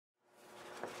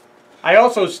I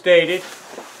also stated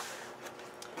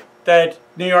that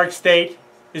New York State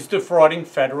is defrauding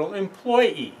federal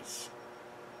employees.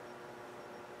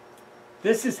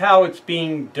 This is how it's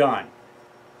being done.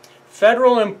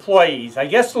 Federal employees, I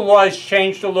guess the law has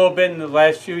changed a little bit in the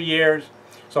last few years,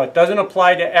 so it doesn't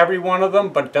apply to every one of them,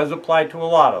 but it does apply to a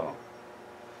lot of them.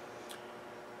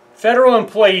 Federal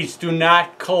employees do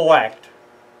not collect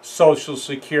Social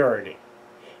Security.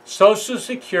 Social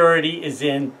Security is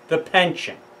in the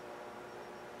pension.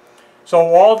 So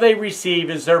all they receive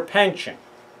is their pension.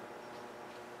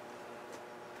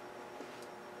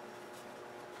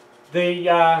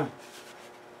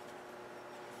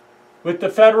 With the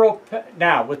federal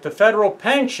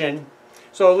pension,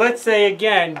 so let's say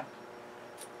again,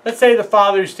 let's say the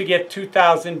father's to get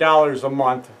 $2,000 a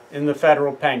month in the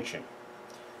federal pension.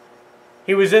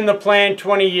 He was in the plan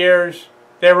 20 years.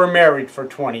 They were married for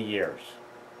 20 years.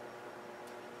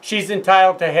 She's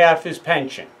entitled to half his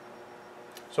pension.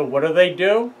 So what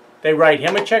do? They write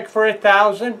him a check for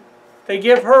 $1,000. They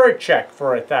give her a check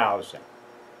for $1,000.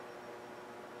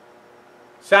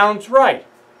 Sounds right.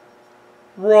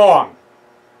 Wrong.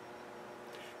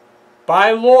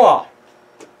 By law,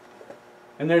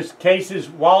 and there's cases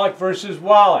Wallach versus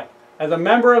Wallach, as a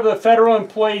member of the Federal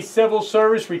Employee Civil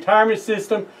Service Retirement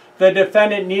System, the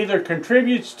defendant neither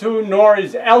contributes to nor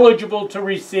is eligible to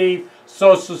receive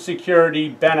Social Security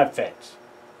benefits.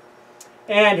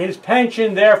 And his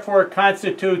pension therefore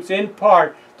constitutes in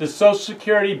part the Social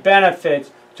Security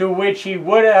benefits to which he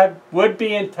would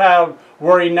be entitled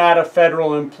were he not a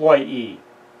federal employee.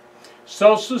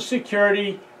 Social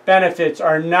Security benefits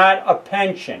are not a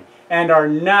pension and are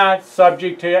not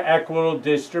subject to equitable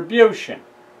distribution.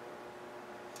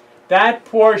 That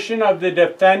portion of the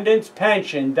defendant's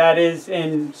pension that is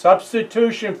in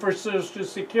substitution for Social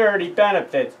Security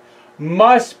benefits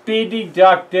must be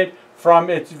deducted from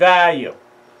its value.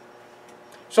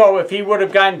 So if he would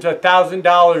have gotten to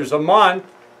 $1,000 a month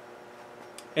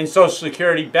in Social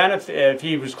Security benefit, if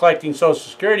he was collecting Social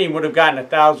Security, he would have gotten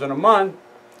 $1,000 a month.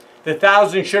 The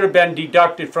 $1,000 should have been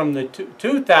deducted from the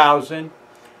 $2,000,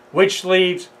 which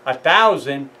leaves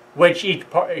 $1,000, which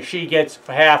she gets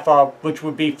half of, which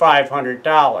would be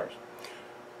 $500.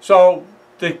 So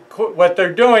what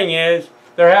they're doing is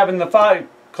they're having her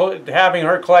collect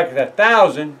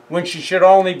 $1,000 when she should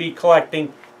only be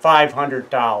collecting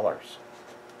 $500.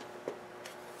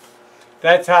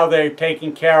 That's how they're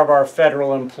taking care of our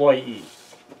federal employees.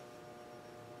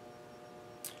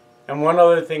 And one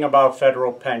other thing about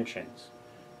federal pensions.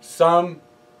 Some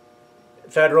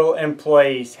federal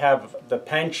employees have the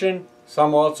pension,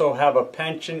 some also have a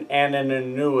pension and an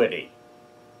annuity.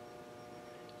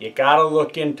 You got to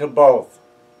look into both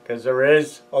because there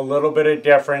is a little bit of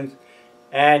difference,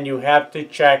 and you have to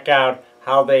check out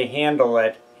how they handle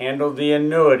the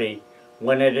annuity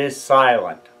when it is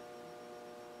silent.